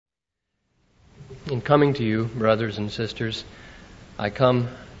In coming to you, brothers and sisters, I come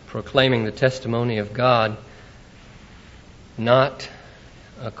proclaiming the testimony of God, not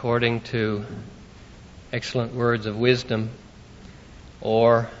according to excellent words of wisdom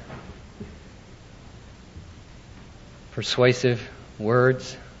or persuasive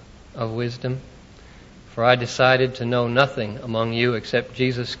words of wisdom, for I decided to know nothing among you except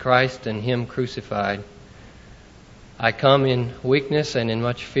Jesus Christ and Him crucified. I come in weakness and in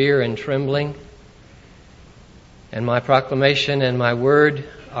much fear and trembling, and my proclamation and my word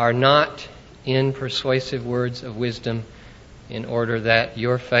are not in persuasive words of wisdom, in order that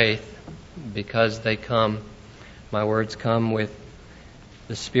your faith, because my words come with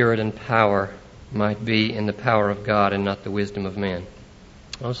the Spirit and power, might be in the power of God and not the wisdom of men.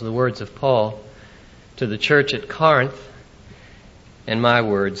 Those are the words of Paul to the church at Corinth, and my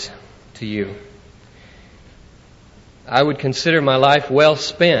words to you. I would consider my life well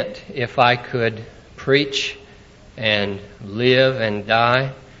spent if I could preach and live and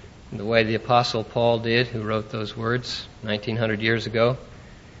die the way the Apostle Paul did, who wrote those words 1900 years ago.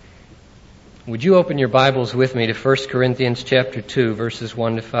 Would you open your Bibles with me to 1 Corinthians chapter 2, verses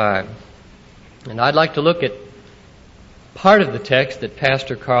 1 to 5. And I'd like to look at part of the text that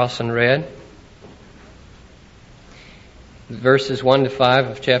Pastor Carlson read, verses 1 to 5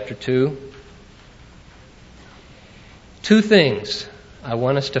 of chapter 2. Two things I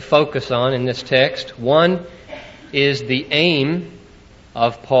want us to focus on in this text. One is the aim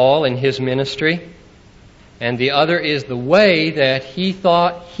of Paul in his ministry, and the other is the way that he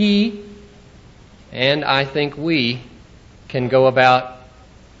thought he, and I think we, can go about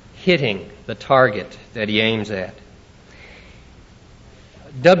hitting the target that he aims at.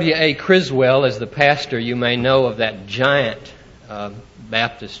 W.A. Criswell is the pastor, you may know, of that giant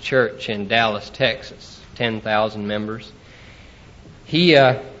Baptist church in Dallas, Texas, 10,000 members. He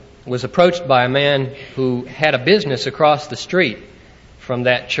was approached by a man who had a business across the street from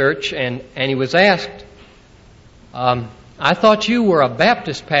that church, and he was asked, I thought you were a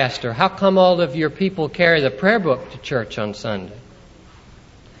Baptist pastor. How come all of your people carry the prayer book to church on Sunday?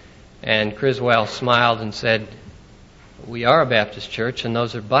 And Criswell smiled and said, we are a Baptist church, and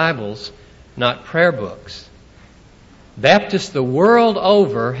those are Bibles, not prayer books. Baptists the world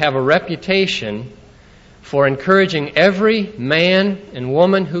over have a reputation for encouraging every man and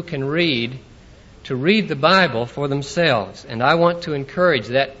woman who can read to read the Bible for themselves. And I want to encourage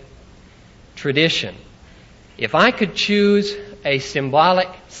that tradition. If I could choose a symbolic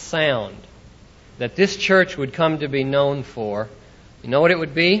sound that this church would come to be known for, you know what it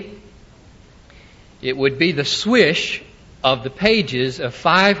would be? It would be the swish of the pages of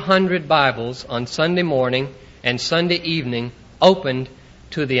 500 Bibles on Sunday morning and Sunday evening opened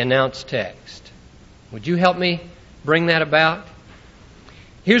to the announced text. Would you help me bring that about?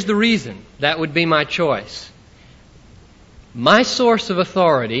 Here's the reason that would be my choice. My source of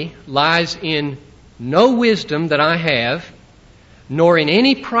authority lies in no wisdom that I have, nor in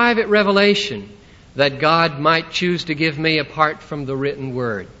any private revelation that God might choose to give me apart from the written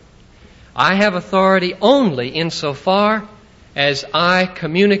Word. I have authority only insofar as I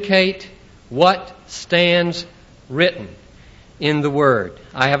communicate what stands written in the Word.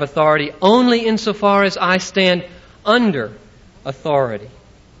 I have authority only insofar as I stand under authority.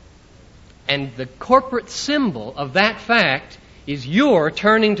 And the corporate symbol of that fact is your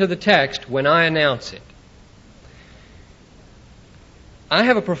turning to the text when I announce it. I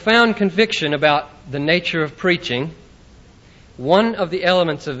have a profound conviction about the nature of preaching. One of the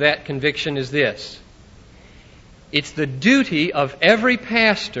elements of that conviction is this. It's the duty of every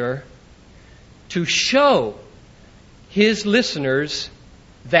pastor to show his listeners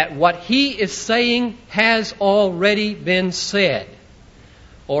that what he is saying has already been said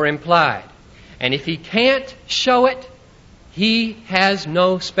or implied. And if he can't show it, he has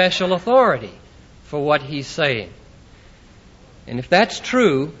no special authority for what he's saying. And if that's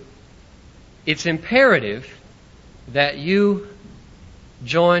true, it's imperative that you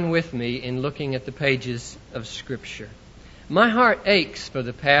join with me in looking at the pages of Scripture. My heart aches for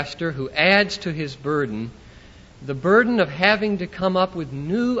the pastor who adds to his burden the burden of having to come up with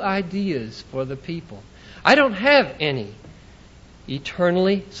new ideas for the people. I don't have any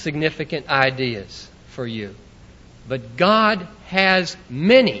eternally significant ideas for you, but God has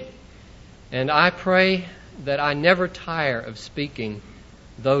many, and I pray that I never tire of speaking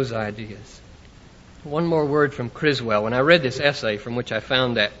those ideas. One more word from Criswell. When I read this essay from which I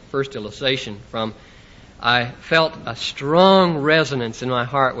found that first illustration from, I felt a strong resonance in my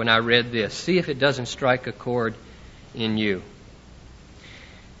heart when I read this. See if it doesn't strike a chord in you.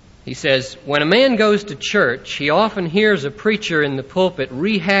 He says, when a man goes to church, he often hears a preacher in the pulpit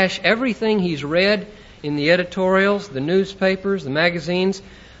rehash everything he's read in the editorials, the newspapers, the magazines.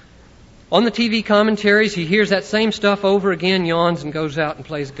 On the TV commentaries, he hears that same stuff over again, yawns, and goes out and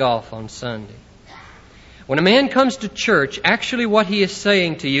plays golf on Sunday. When a man comes to church, actually what he is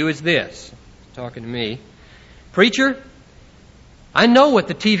saying to you is this, talking to me, preacher, I know what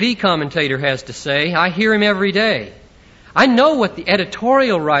the TV commentator has to say. I hear him every day. I know what the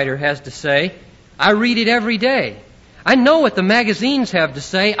editorial writer has to say. I read it every day. I know what the magazines have to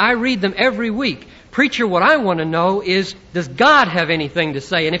say. I read them every week. Preacher, what I want to know is, does God have anything to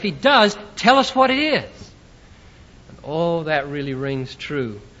say? And if He does, tell us what it is. And oh, that really rings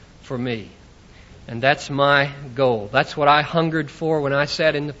true for me. And that's my goal. That's what I hungered for when I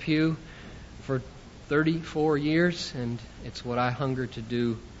sat in the pew for 34 years, and it's what I hunger to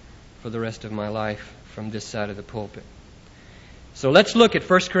do for the rest of my life from this side of the pulpit. So let's look at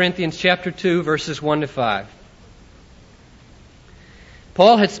 1 Corinthians chapter 2, verses 1 to 5.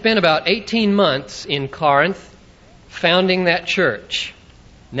 Paul had spent about 18 months in Corinth founding that church.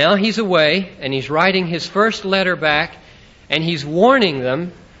 Now he's away, and he's writing his first letter back, and he's warning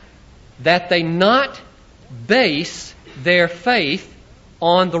them that they not base their faith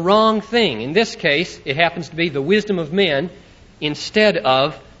on the wrong thing. In this case, it happens to be the wisdom of men instead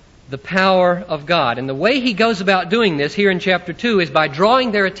of the power of God. And the way he goes about doing this here in chapter 2 is by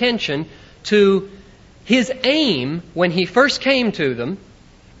drawing their attention to his aim when he first came to them,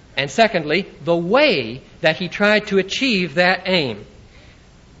 and secondly, the way that he tried to achieve that aim.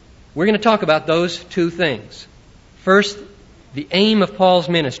 We're going to talk about those two things. First, the aim of Paul's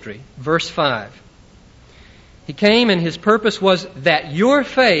ministry, verse 5. He came and his purpose was that your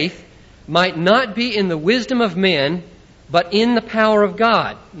faith might not be in the wisdom of men, but in the power of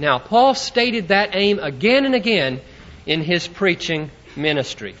God. Now, Paul stated that aim again and again in his preaching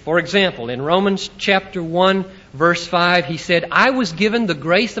ministry. For example, in Romans chapter 1, verse 5, he said, I was given the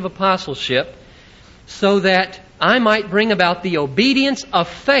grace of apostleship so that I might bring about the obedience of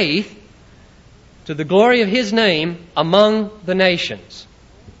faith to the glory of His name among the nations.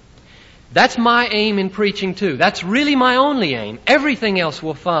 That's my aim in preaching too. That's really my only aim. Everything else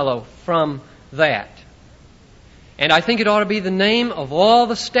will follow from that. And I think it ought to be the name of all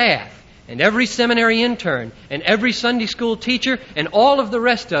the staff and every seminary intern and every Sunday school teacher and all of the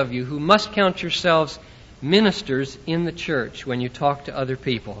rest of you who must count yourselves ministers in the church when you talk to other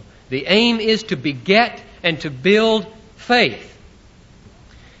people. The aim is to beget and to build faith.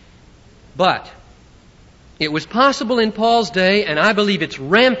 But it was possible in Paul's day, and I believe it's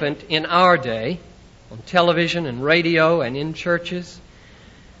rampant in our day, on television and radio and in churches,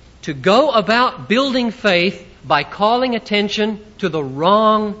 to go about building faith by calling attention to the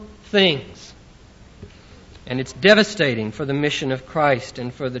wrong things. And it's devastating for the mission of Christ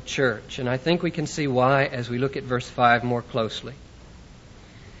and for the church. And I think we can see why as we look at verse 5 more closely.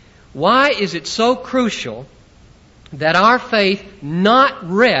 Why is it so crucial that our faith not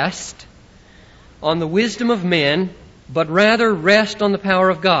rest on the wisdom of men, but rather rest on the power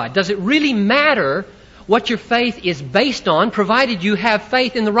of God? Does it really matter what your faith is based on, provided you have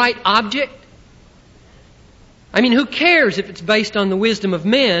faith in the right object? I mean, who cares if it's based on the wisdom of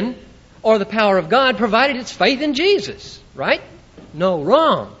men or the power of God, provided it's faith in Jesus, right? No,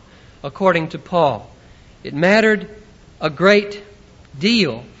 wrong, according to Paul. It mattered a great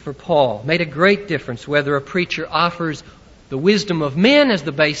deal for Paul, made a great difference whether a preacher offers the wisdom of men as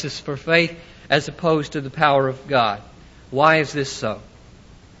the basis for faith as opposed to the power of God. Why is this so?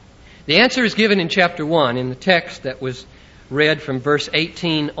 The answer is given in chapter 1 in the text that was read from verse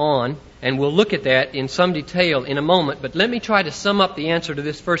 18 on, and we'll look at that in some detail in a moment, but let me try to sum up the answer to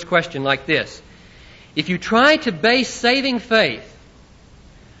this first question like this. If you try to base saving faith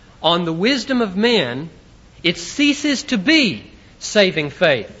on the wisdom of men, it ceases to be saving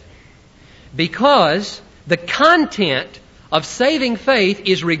faith, because the content of saving faith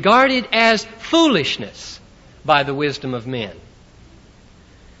is regarded as foolishness by the wisdom of men.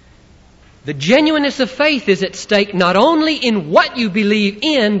 The genuineness of faith is at stake not only in what you believe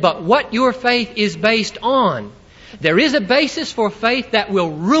in, but what your faith is based on. There is a basis for faith that will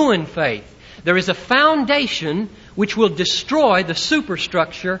ruin faith. There is a foundation which will destroy the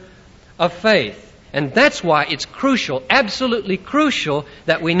superstructure of faith. And that's why it's crucial, absolutely crucial,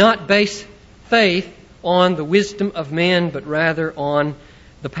 that we not base faith on the wisdom of man, but rather on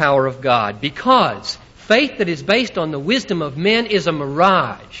the power of God. Because faith that is based on the wisdom of men is a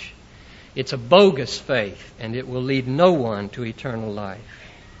mirage. It's a bogus faith, and it will lead no one to eternal life.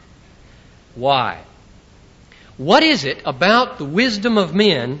 Why? What is it about the wisdom of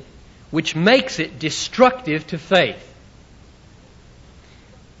men which makes it destructive to faith?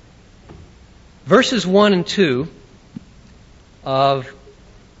 Verses 1 and 2 of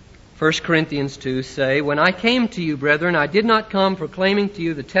 1 Corinthians 2 say, "When I came to you, brethren, I did not come proclaiming to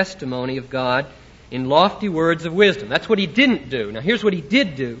you the testimony of God in lofty words of wisdom." That's what he didn't do. Now here's what he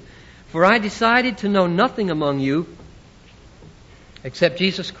did do. "For I decided to know nothing among you except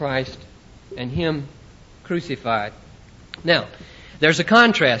Jesus Christ and Him crucified." Now, there's a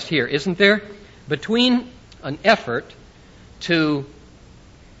contrast here, isn't there, between an effort to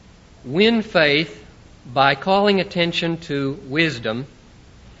win faith by calling attention to wisdom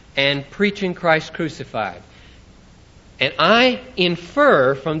and preaching Christ crucified. And I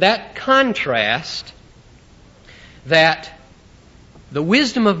infer from that contrast that the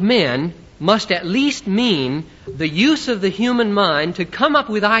wisdom of men must at least mean the use of the human mind to come up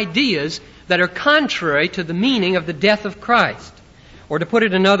with ideas that are contrary to the meaning of the death of Christ. Or to put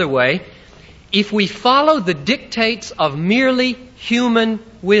it another way, if we follow the dictates of merely human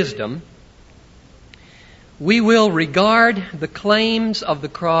wisdom, we will regard the claims of the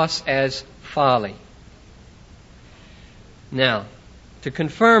cross as folly. Now, to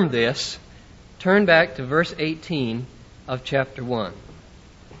confirm this, turn back to verse 18 of chapter 1.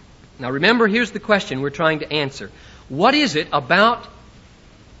 Now remember, here's the question we're trying to answer. What is it about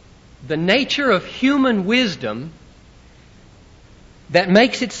the nature of human wisdom that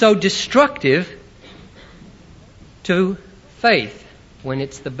makes it so destructive to faith when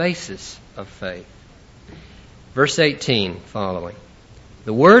it's the basis of faith? Verse 18 following.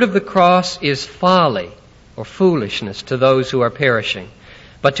 "The word of the cross is folly," or foolishness, "to those who are perishing.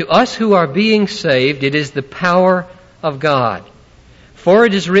 But to us who are being saved, it is the power of God. For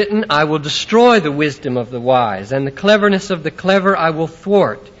it is written, I will destroy the wisdom of the wise, and the cleverness of the clever I will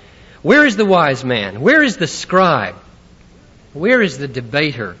thwart. Where is the wise man? Where is the scribe? Where is the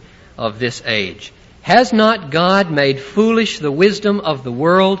debater of this age? Has not God made foolish the wisdom of the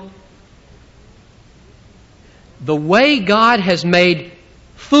world?" The way God has made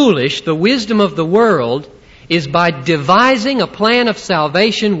foolish the wisdom of the world is by devising a plan of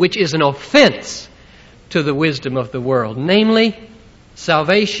salvation which is an offense to the wisdom of the world, namely,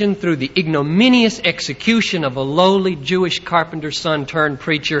 salvation through the ignominious execution of a lowly Jewish carpenter's son turned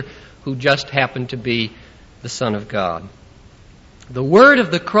preacher who just happened to be the Son of God. The word of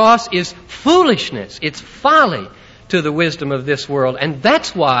the cross is foolishness. It's folly to the wisdom of this world. And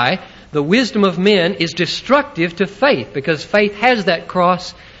that's why the wisdom of men is destructive to faith, because faith has that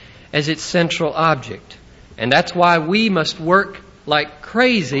cross as its central object. And that's why we must work like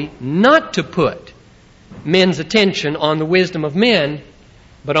crazy not to put men's attention on the wisdom of men,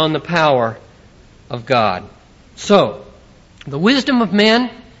 but on the power of God. So, the wisdom of men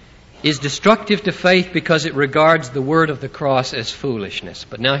is destructive to faith because it regards the word of the cross as foolishness.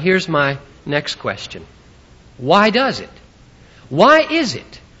 But now here's my next question. Why does it? Why is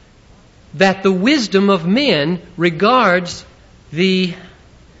it that the wisdom of men regards the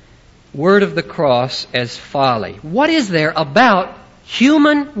word of the cross as folly? What is there about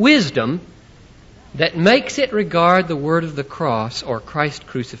human wisdom that makes it regard the word of the cross or Christ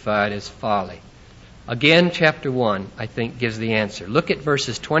crucified as folly? Again, chapter 1, I think, gives the answer. Look at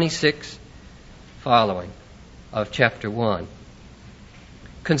verses 26 following of chapter 1.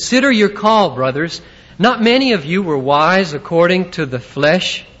 "Consider your call, brothers. Not many of you were wise according to the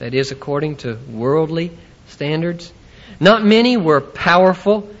flesh," that is, according to worldly standards. "Not many were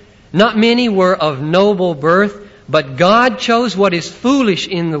powerful. Not many were of noble birth. But God chose what is foolish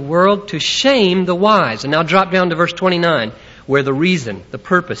in the world to shame the wise." And now drop down to verse 29, where the reason, the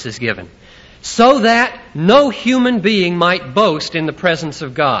purpose is given. "So that no human being might boast in the presence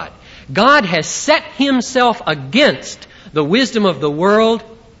of God." God has set Himself against the wisdom of the world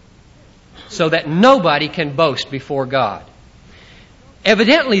so that nobody can boast before God.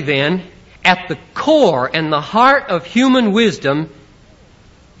 Evidently then, at the core and the heart of human wisdom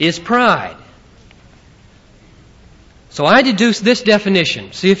is pride. So I deduce this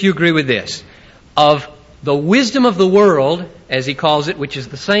definition, see if you agree with this, of the wisdom of the world, as he calls it, which is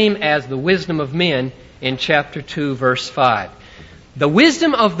the same as the wisdom of men in chapter 2, verse 5. The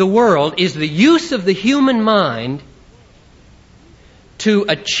wisdom of the world is the use of the human mind to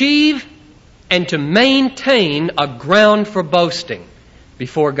achieve and to maintain a ground for boasting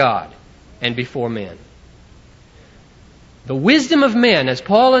before God and before men. The wisdom of men, as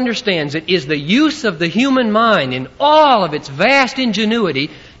Paul understands it, is the use of the human mind in all of its vast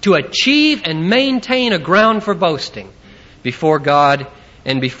ingenuity to achieve and maintain a ground for boasting before God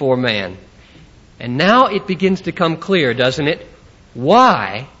and before man. And now it begins to come clear, doesn't it,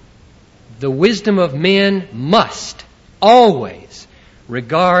 why the wisdom of men must always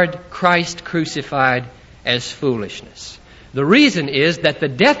regard Christ crucified as foolishness. The reason is that the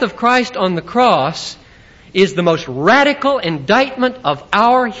death of Christ on the cross is the most radical indictment of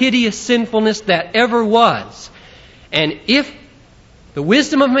our hideous sinfulness that ever was. And if the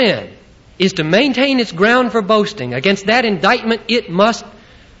wisdom of man is to maintain its ground for boasting, against that indictment it must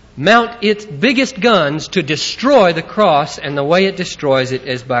mount its biggest guns to destroy the cross, and the way it destroys it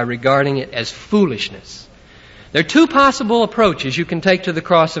is by regarding it as foolishness. There are two possible approaches you can take to the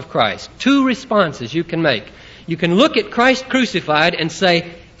cross of Christ. Two responses you can make. You can look at Christ crucified and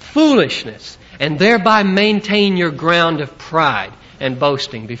say, foolishness, and thereby maintain your ground of pride and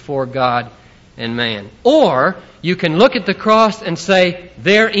boasting before God and man. Or you can look at the cross and say,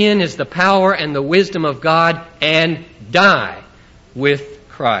 therein is the power and the wisdom of God, and die with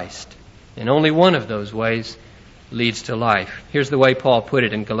Christ. And only one of those ways leads to life. Here's the way Paul put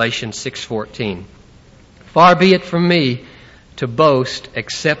it in Galatians 6:14. Far be it from me to boast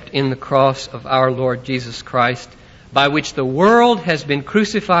except in the cross of our Lord Jesus Christ, by which the world has been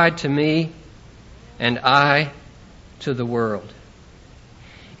crucified to me, and I to the world.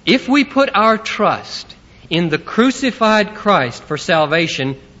 If we put our trust in the crucified Christ for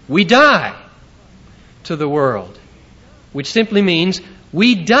salvation, we die to the world, which simply means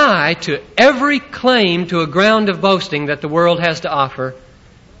we die to every claim to a ground of boasting that the world has to offer,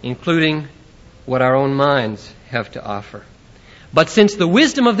 including what our own minds have to offer. But since the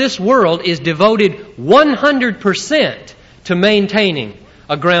wisdom of this world is devoted 100% to maintaining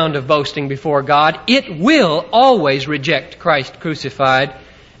a ground of boasting before God, it will always reject Christ crucified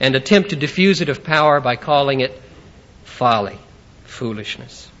and attempt to diffuse it of power by calling it folly,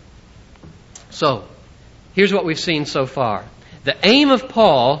 foolishness. So, here's what we've seen so far. The aim of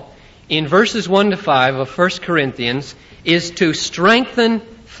Paul in verses 1 to 5 of 1 Corinthians is to strengthen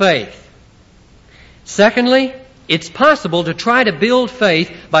faith. Secondly, it's possible to try to build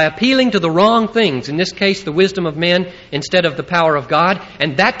faith by appealing to the wrong things, in this case the wisdom of men instead of the power of God,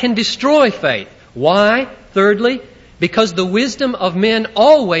 and that can destroy faith. Why? Thirdly, because the wisdom of men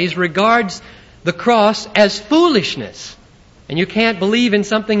always regards the cross as foolishness, and you can't believe in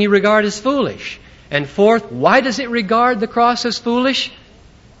something you regard as foolish. And fourth, why does it regard the cross as foolish?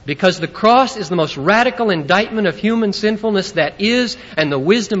 Because the cross is the most radical indictment of human sinfulness that is, and the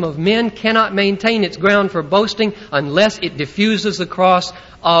wisdom of men cannot maintain its ground for boasting unless it diffuses the cross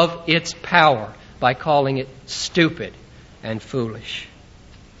of its power by calling it stupid and foolish.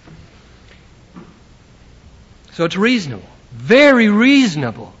 So it's reasonable, very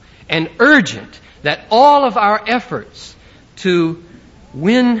reasonable and urgent that all of our efforts to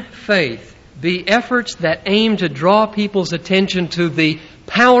win faith be efforts that aim to draw people's attention to the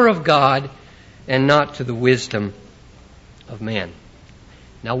power of God and not to the wisdom of man.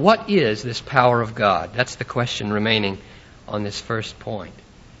 Now, what is this power of God? That's the question remaining on this first point.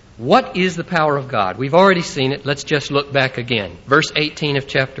 What is the power of God? We've already seen it. Let's just look back again. Verse 18 of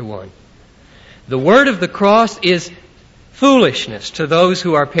chapter 1. The word of the cross is foolishness to those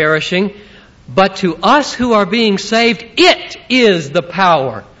who are perishing, but to us who are being saved, it is the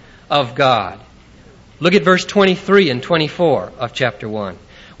power of God. Look at verse 23 and 24 of chapter 1.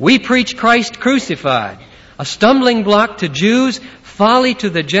 We preach Christ crucified, a stumbling block to Jews, folly to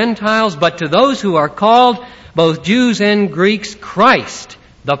the Gentiles, but to those who are called, both Jews and Greeks, Christ,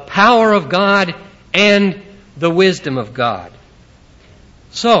 the power of God and the wisdom of God.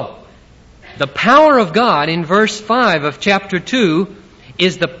 So, the power of God in verse 5 of chapter 2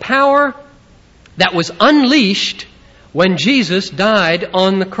 is the power that was unleashed when Jesus died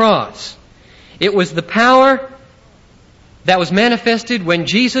on the cross. It was the power that was manifested when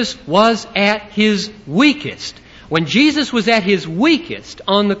Jesus was at His weakest. When Jesus was at His weakest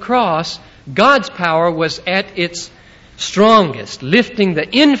on the cross, God's power was at its strongest, lifting the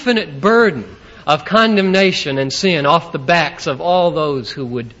infinite burden of condemnation and sin off the backs of all those who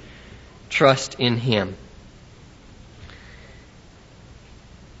would trust in Him.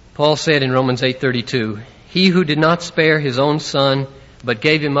 Paul said in Romans 8:32, He who did not spare His own Son, but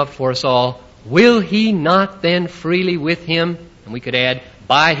gave Him up for us all, will He not then freely with Him, and we could add,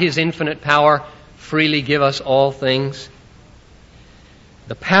 by His infinite power, freely give us all things?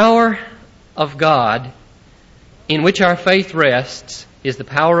 The power of God in which our faith rests is the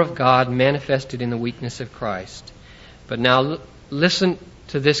power of God manifested in the weakness of Christ. But now listen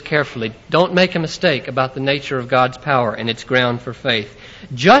to this carefully. Don't make a mistake about the nature of God's power and its ground for faith.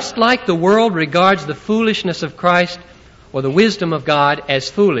 Just like the world regards the foolishness of Christ or the wisdom of God as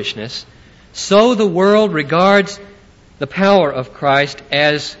foolishness, so the world regards the power of Christ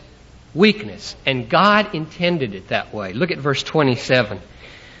as weakness. And God intended it that way. Look at verse 27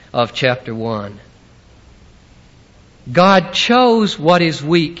 of chapter 1. God chose what is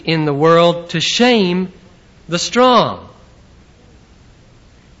weak in the world to shame the strong.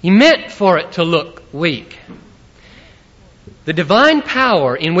 He meant for it to look weak. The divine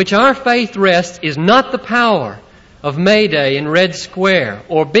power in which our faith rests is not the power of May Day in Red Square,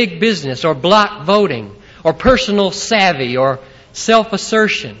 or big business, or block voting, or personal savvy, or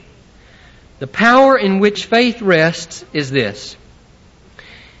self-assertion. The power in which faith rests is this.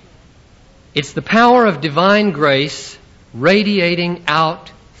 It's the power of divine grace radiating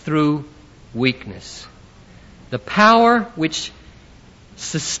out through weakness. The power which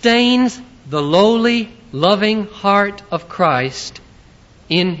sustains the lowly, loving heart of Christ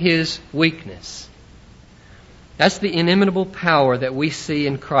in His weakness. That's the inimitable power that we see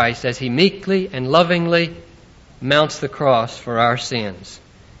in Christ as He meekly and lovingly mounts the cross for our sins.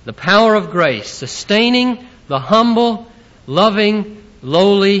 The power of grace sustaining the humble, loving,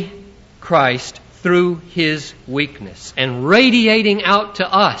 lowly Christ through His weakness and radiating out to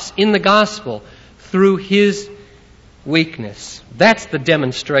us in the gospel through His weakness. That's the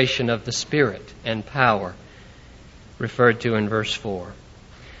demonstration of the Spirit and power referred to in verse 4.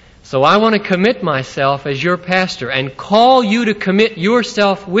 So I want to commit myself as your pastor and call you to commit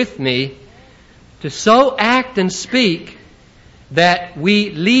yourself with me to so act and speak that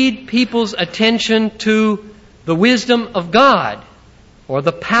we lead people's attention to the wisdom of God or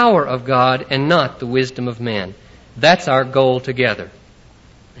the power of God and not the wisdom of man. That's our goal together.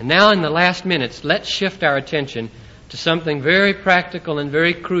 And now in the last minutes, let's shift our attention to something very practical and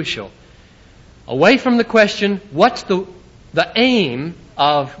very crucial. Away from the question, what's the aim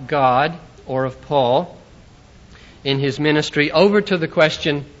of God or of Paul in his ministry, over to the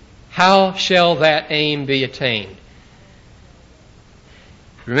question, how shall that aim be attained?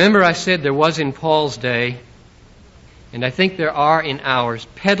 Remember I said there was in Paul's day, and I think there are in ours,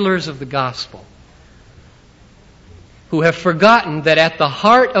 peddlers of the gospel who have forgotten that at the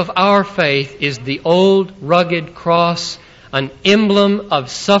heart of our faith is the old rugged cross, an emblem of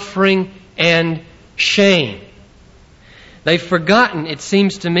suffering and shame. They've forgotten, it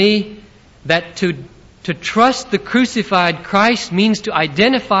seems to me, that to trust the crucified Christ means to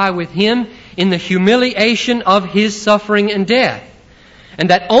identify with Him in the humiliation of His suffering and death. And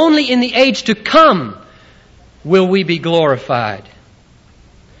that only in the age to come will we be glorified.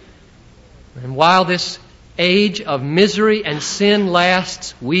 And while this age of misery and sin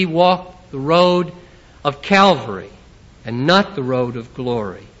lasts, we walk the road of Calvary and not the road of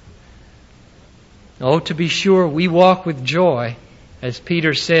glory. Oh, to be sure, we walk with joy, as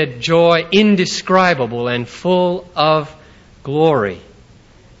Peter said, joy indescribable and full of glory.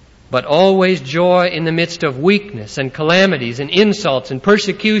 But always joy in the midst of weakness and calamities and insults and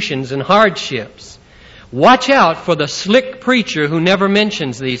persecutions and hardships. Watch out for the slick preacher who never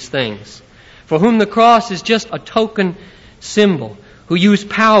mentions these things, for whom the cross is just a token symbol, who use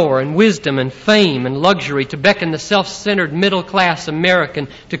power and wisdom and fame and luxury to beckon the self-centered middle-class American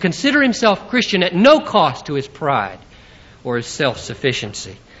to consider himself Christian at no cost to his pride or his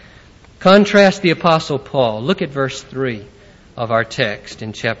self-sufficiency. Contrast the Apostle Paul. Look at verse 3 of our text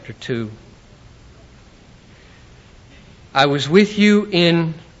in chapter 2. I was with you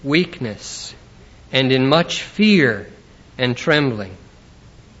in weakness and in much fear and trembling.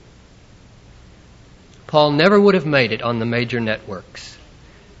 Paul never would have made it on the major networks.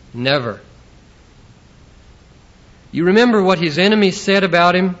 Never. You remember what his enemies said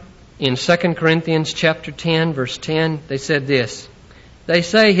about him in 2 Corinthians chapter 10, verse 10? They said this. They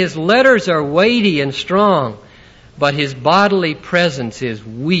say his letters are weighty and strong, but his bodily presence is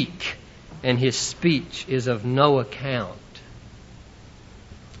weak and his speech is of no account.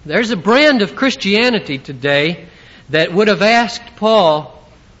 There's a brand of Christianity today that would have asked Paul,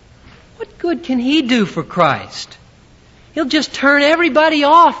 what good can he do for Christ? He'll just turn everybody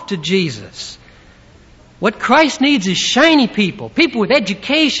off to Jesus. What Christ needs is shiny people, people with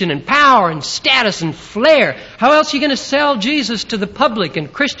education and power and status and flair. How else are you going to sell Jesus to the public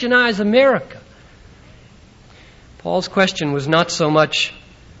and Christianize America? Paul's question was not so much,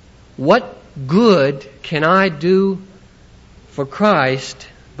 what good can I do for Christ,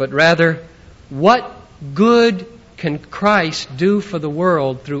 but rather, what good can Christ do for the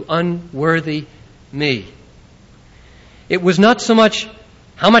world through unworthy me? It was not so much,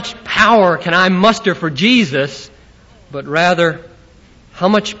 how much power can I muster for Jesus, but rather, how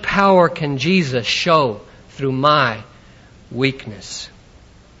much power can Jesus show through my weakness?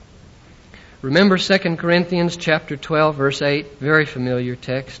 Remember 2 Corinthians chapter 12, verse 8, very familiar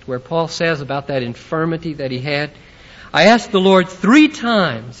text, where Paul says about that infirmity that he had, I asked the Lord 3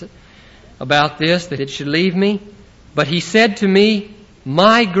 times about this, that it should leave me. But He said to me,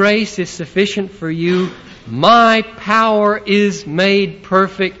 my grace is sufficient for you. My power is made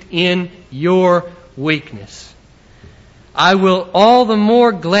perfect in your weakness. I will all the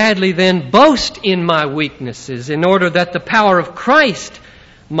more gladly then boast in my weaknesses, in order that the power of Christ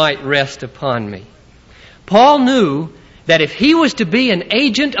might rest upon me. Paul knew that if he was to be an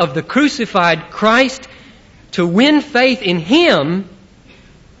agent of the crucified Christ, to win faith in Him,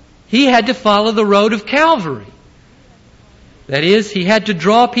 he had to follow the road of Calvary. That is, he had to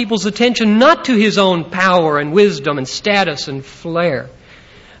draw people's attention not to his own power and wisdom and status and flair,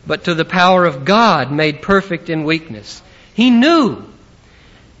 but to the power of God made perfect in weakness. He knew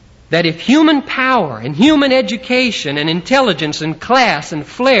that if human power and human education and intelligence and class and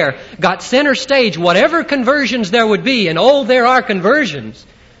flair got center stage, whatever conversions there would be, and oh, there are conversions,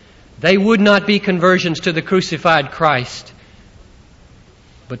 they would not be conversions to the crucified Christ,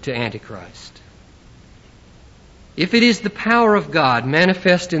 but to Antichrist. If it is the power of God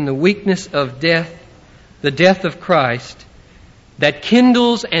manifest in the weakness of death, the death of Christ, that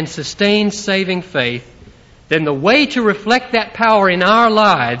kindles and sustains saving faith, then the way to reflect that power in our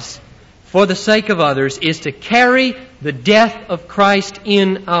lives for the sake of others is to carry the death of Christ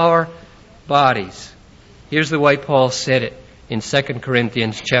in our bodies. Here's the way Paul said it in 2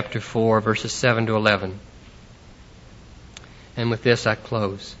 Corinthians chapter 4, verses 7 to 11. And with this I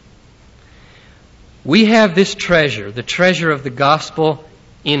close. We have this treasure, the treasure of the gospel,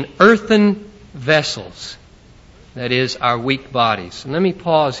 in earthen vessels. That is, our weak bodies. And let me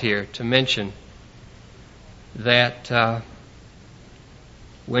pause here to mention that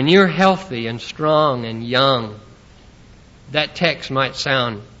when you're healthy and strong and young, that text might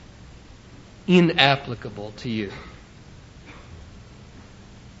sound inapplicable to you.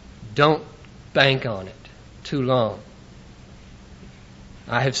 Don't bank on it too long.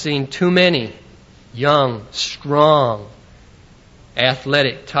 I have seen too many young, strong,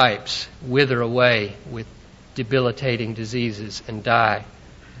 athletic types wither away with debilitating diseases and die,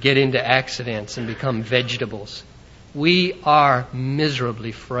 get into accidents and become vegetables. We are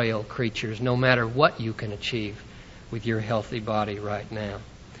miserably frail creatures, no matter what you can achieve with your healthy body right now.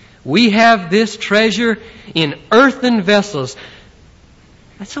 We have this treasure in earthen vessels.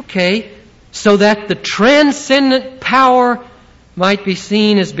 That's okay, so that the transcendent power might be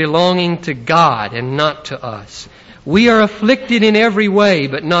seen as belonging to God and not to us. We are afflicted in every way,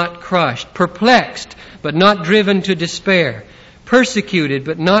 but not crushed, perplexed, but not driven to despair, persecuted,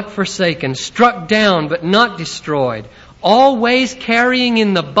 but not forsaken, struck down, but not destroyed, always carrying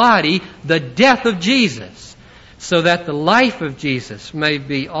in the body the death of Jesus, so that the life of Jesus may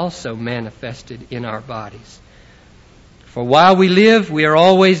be also manifested in our bodies. For while we live, we are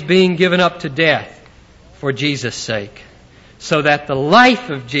always being given up to death for Jesus' sake, so that the life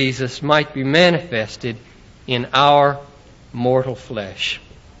of Jesus might be manifested in our mortal flesh.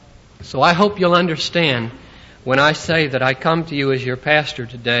 So I hope you'll understand when I say that I come to you as your pastor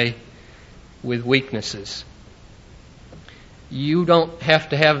today with weaknesses. You don't have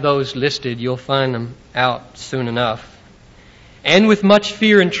to have those listed. You'll find them out soon enough. And with much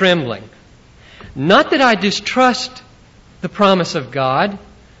fear and trembling. Not that I distrust the promise of God,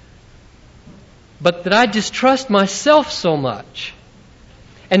 but that I distrust myself so much.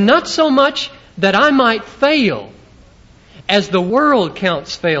 And not so much that I might fail as the world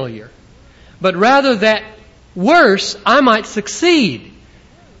counts failure, but rather that worse, I might succeed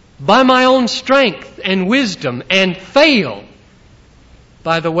by my own strength and wisdom and fail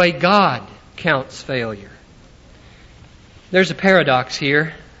by the way God counts failure. There's a paradox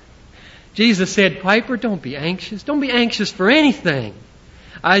here. Jesus said, Piper, don't be anxious. Don't be anxious for anything.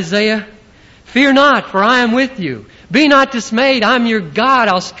 Isaiah, fear not, for I am with you. Be not dismayed. I'm your God.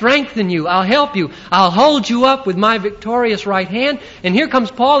 I'll strengthen you. I'll help you. I'll hold you up with my victorious right hand. And here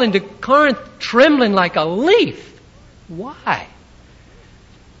comes Paul into Corinth trembling like a leaf. Why?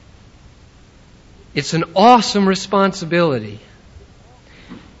 It's an awesome responsibility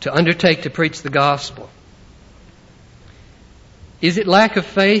to undertake to preach the gospel. Is it lack of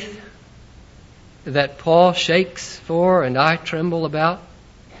faith that Paul shakes for and I tremble about?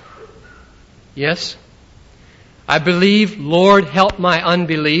 Yes. I believe, Lord, help my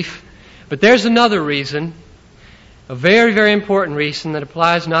unbelief. But there's another reason, a very, very important reason that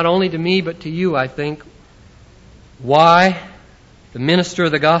applies not only to me but to you, I think, why the minister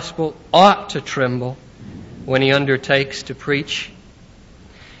of the gospel ought to tremble when he undertakes to preach.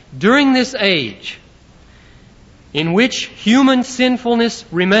 During this age in which human sinfulness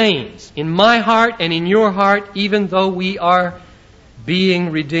remains in my heart and in your heart, even though we are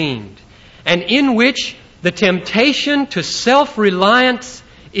being redeemed, and in which the temptation to self-reliance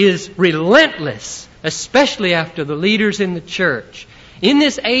is relentless, especially after the leaders in the church. In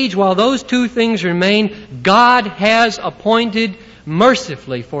this age, while those two things remain, God has appointed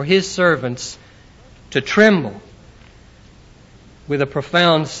mercifully for His servants to tremble. with a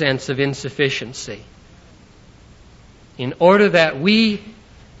profound sense of insufficiency, in order that we,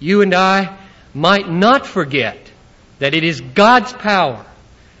 you and I, might not forget that it is God's power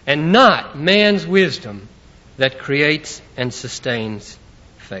and not man's wisdom that creates and sustains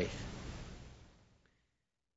faith.